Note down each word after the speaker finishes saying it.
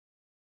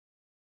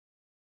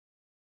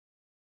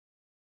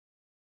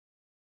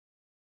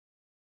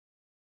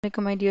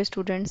Welcome, my dear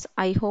students.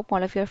 I hope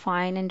all of you are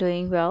fine and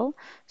doing well.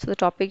 So the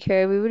topic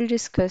here we will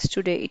discuss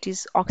today it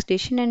is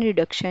oxidation and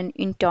reduction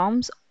in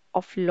terms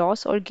of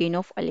loss or gain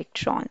of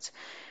electrons.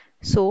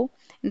 So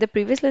in the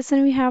previous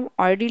lesson we have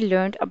already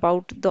learned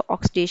about the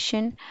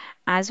oxidation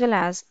as well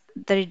as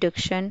the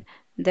reduction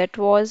that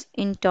was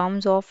in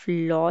terms of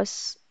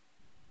loss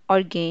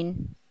or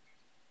gain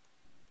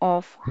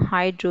of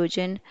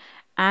hydrogen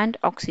and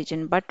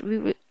oxygen, but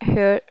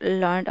here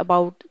learned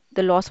about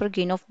the loss or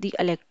gain of the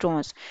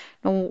electrons.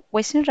 Now,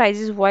 question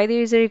arises why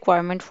there is a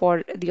requirement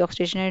for the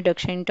oxidation and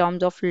reduction in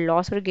terms of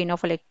loss or gain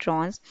of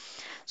electrons.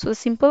 So the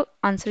simple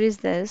answer is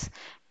this: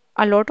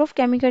 a lot of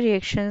chemical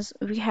reactions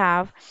we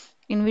have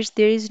in which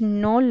there is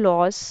no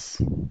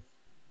loss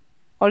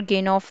or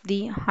gain of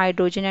the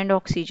hydrogen and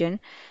oxygen.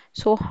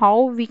 So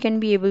how we can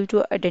be able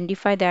to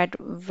identify that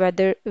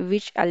whether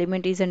which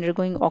element is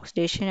undergoing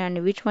oxidation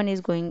and which one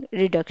is going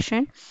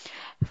reduction?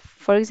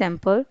 For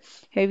example,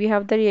 here we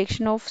have the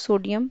reaction of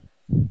sodium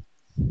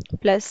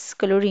plus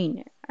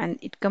chlorine and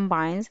it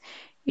combines,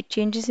 it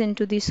changes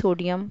into the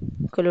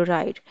sodium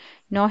chloride.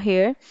 Now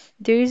here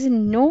there is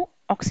no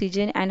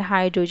oxygen and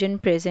hydrogen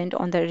present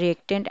on the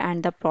reactant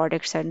and the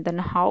product side. Then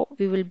how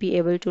we will be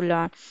able to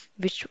learn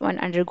which one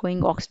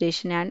undergoing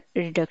oxidation and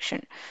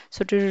reduction?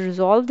 So to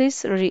resolve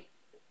this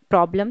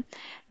problem,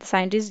 the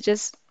scientists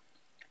just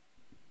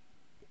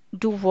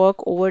do work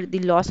over the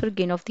loss or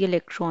gain of the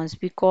electrons,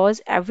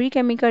 because every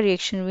chemical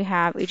reaction we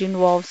have it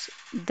involves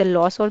the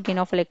loss or gain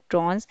of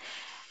electrons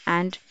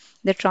and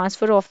the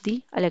transfer of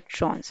the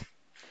electrons.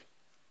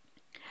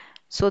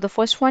 So the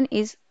first one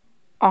is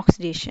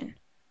oxidation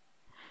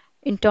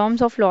in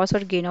terms of loss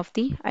or gain of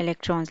the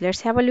electrons. Let's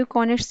have a look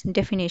on its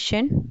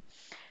definition.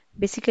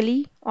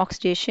 Basically,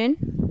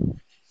 oxidation.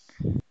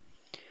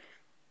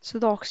 So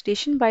the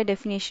oxidation by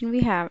definition we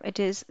have it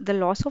is the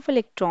loss of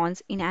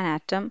electrons in an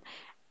atom,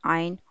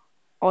 ion,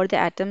 or the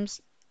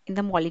atoms in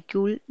the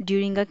molecule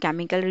during a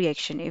chemical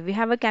reaction. If we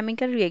have a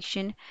chemical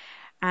reaction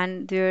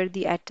and there are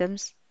the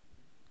atoms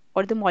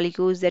or the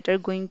molecules that are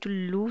going to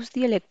lose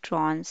the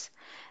electrons,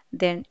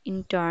 then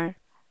in turn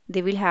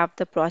they will have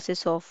the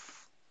process of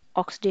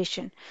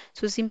oxidation.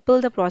 So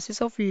simple, the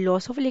process of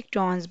loss of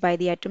electrons by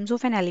the atoms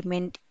of an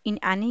element in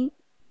any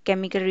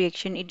chemical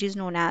reaction, it is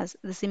known as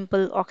the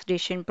simple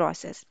oxidation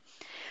process.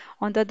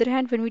 On the other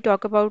hand, when we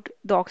talk about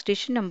the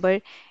oxidation number,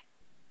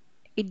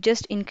 it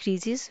just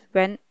increases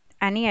when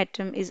any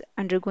atom is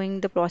undergoing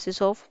the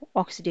process of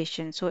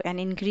oxidation. So an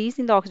increase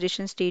in the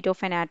oxidation state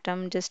of an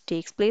atom just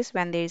takes place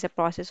when there is a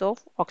process of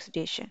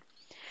oxidation.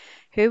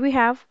 Here we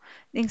have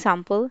an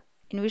example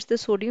in which the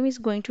sodium is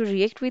going to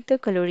react with the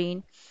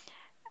chlorine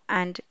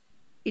and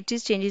it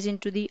is changes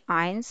into the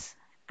ions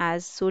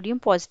as sodium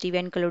positive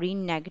and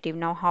chlorine negative.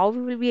 Now how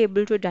we will be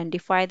able to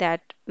identify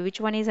that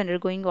which one is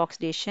undergoing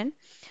oxidation?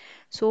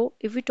 So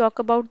if we talk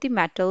about the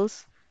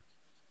metals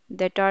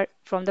that are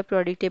from the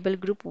periodic table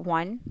group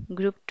 1,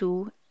 group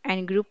 2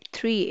 and group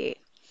 3a,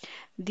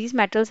 these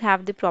metals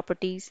have the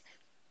properties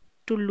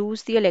to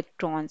lose the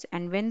electrons,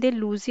 and when they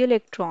lose the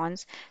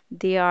electrons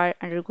they are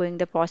undergoing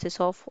the process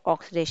of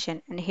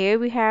oxidation. And here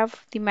we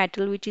have the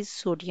metal which is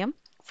sodium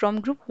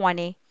from group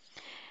 1a.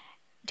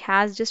 It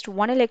has just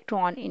one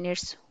electron in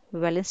its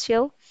valence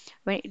shell.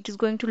 When it is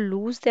going to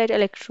lose that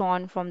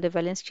electron from the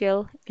valence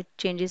shell, it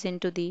changes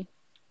into the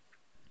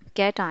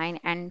cation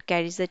and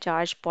carries the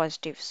charge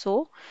positive.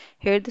 So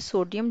here the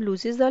sodium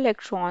loses the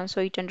electron,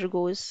 so it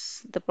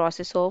undergoes the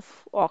process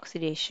of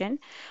oxidation.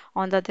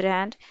 On the other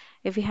hand,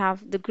 if we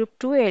have the group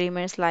 2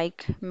 elements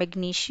like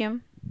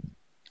magnesium,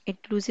 it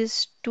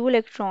loses two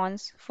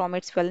electrons from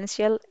its valence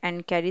shell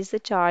and carries the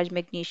charge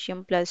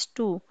magnesium plus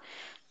 2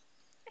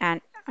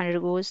 and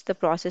undergoes the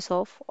process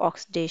of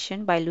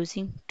oxidation by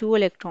losing two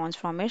electrons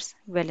from its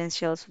valence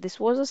shell. So this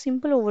was a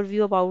simple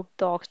overview about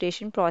the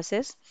oxidation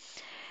process.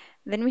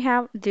 Then we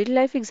have real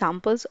life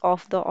examples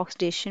of the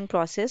oxidation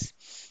process.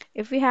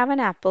 If we have an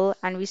apple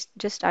and we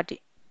just started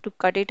to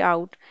cut it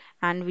out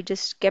and we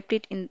just kept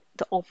it in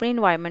the open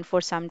environment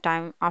for some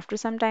time, after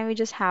some time we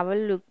just have a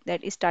look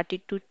that it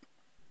started to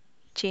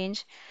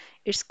change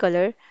its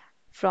color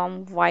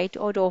from white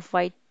or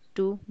off-white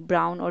to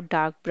brown or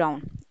dark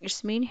brown.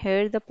 It's mean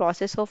here the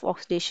process of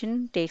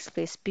oxidation takes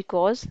place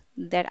because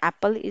that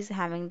apple is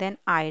having then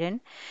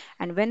iron,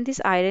 and when this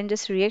iron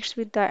just reacts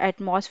with the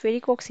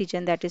atmospheric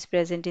oxygen that is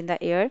present in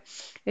the air,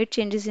 it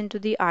changes into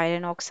the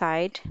iron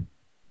oxide,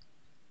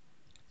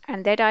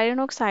 and that iron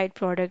oxide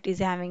product is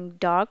having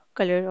dark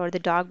color or the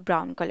dark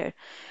brown color.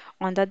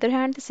 On the other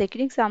hand, the second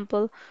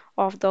example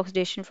of the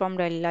oxidation from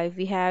daily life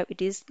we have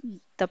it is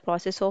the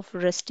process of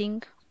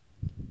rusting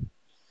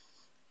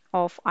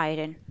of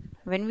iron.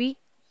 When we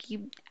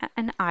keep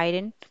an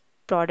iron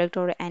product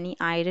or any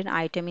iron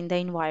item in the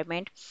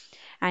environment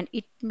and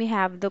it may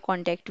have the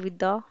contact with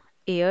the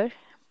air,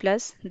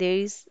 plus there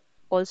is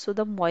also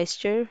the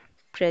moisture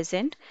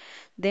present,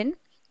 then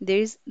there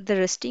is the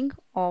rusting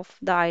of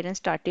the iron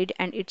started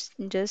and it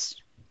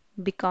just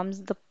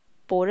becomes the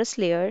porous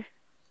layer,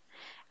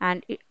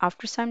 and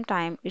after some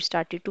time it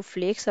started to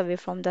flakes away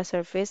from the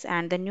surface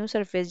and the new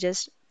surface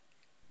just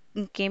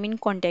came in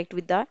contact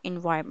with the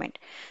environment.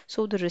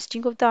 So the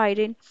rusting of the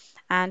iron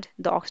and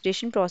the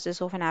oxidation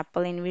process of an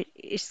apple in which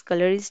its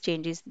color is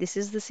changes. This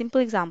is the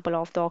simple example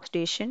of the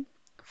oxidation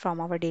from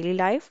our daily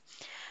life.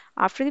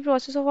 After the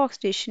process of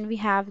oxidation, we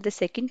have the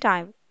second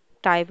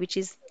type which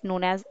is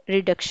known as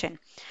reduction.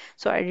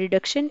 So a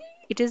reduction,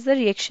 it is the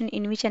reaction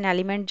in which an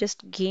element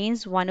just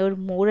gains one or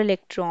more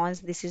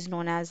electrons. This is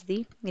known as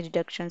the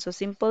reduction. So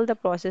simple, the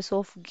process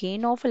of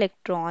gain of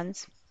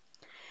electrons,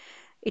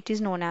 it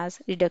is known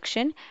as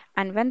reduction.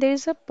 And when there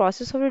is a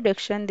process of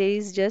reduction, there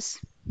is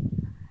just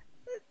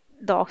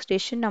the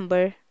oxidation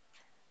number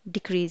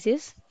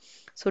decreases.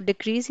 So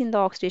decrease in the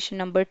oxidation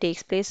number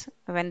takes place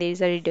when there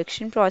is a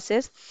reduction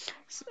process.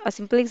 A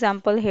simple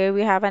example, here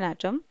we have an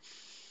atom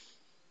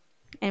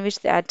in which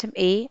the atom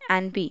A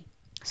and B.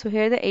 So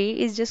here the A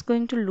is just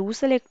going to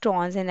lose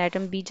electrons and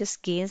atom B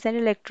just gains the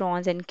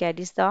electrons and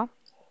carries the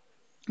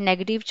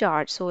negative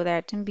charge. So the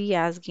atom B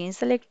has gains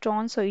the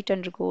electrons, so it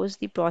undergoes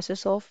the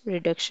process of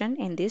reduction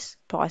in this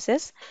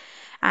process.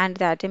 And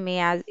the atom A,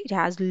 as it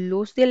has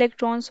lost the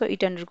electrons, so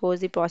it undergoes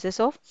the process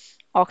of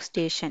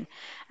oxidation.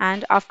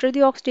 And after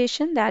the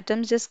oxidation, the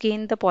atoms just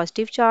gain the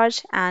positive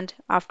charge, and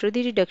after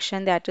the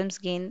reduction, the atoms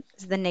gain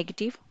the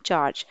negative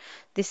charge.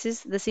 This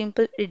is the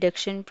simple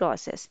reduction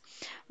process.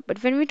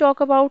 But when we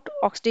talk about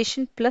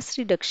oxidation plus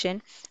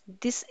reduction,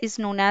 this is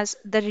known as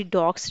the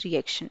redox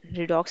reaction.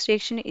 Redox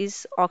reaction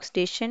is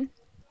oxidation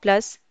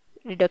plus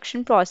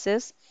reduction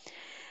process.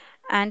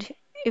 And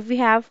if we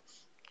have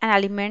an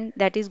element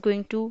that is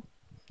going to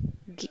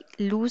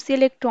lose the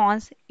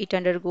electrons, it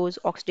undergoes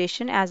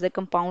oxidation as the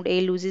compound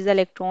A loses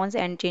electrons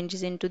and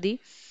changes into the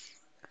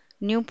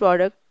new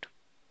product,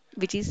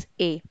 which is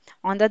A.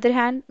 On the other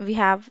hand, we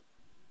have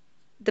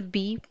the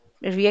B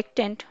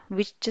reactant,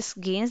 which just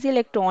gains the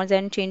electrons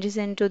and changes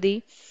into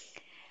the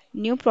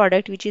new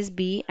product, which is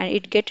B, and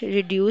it get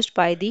reduced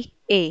by the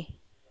A.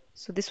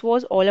 So this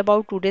was all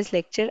about today's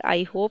lecture.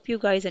 I hope you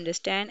guys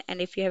understand,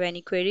 and if you have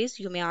any queries,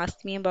 you may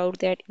ask me about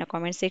that in a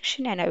comment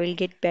section and I will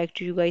get back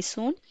to you guys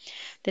soon.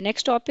 The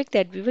next topic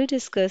that we will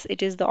discuss,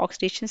 it is the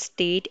oxidation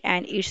state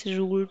and its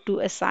rule to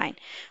assign.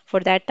 For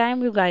that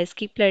time, you guys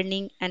keep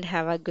learning and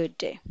have a good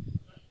day.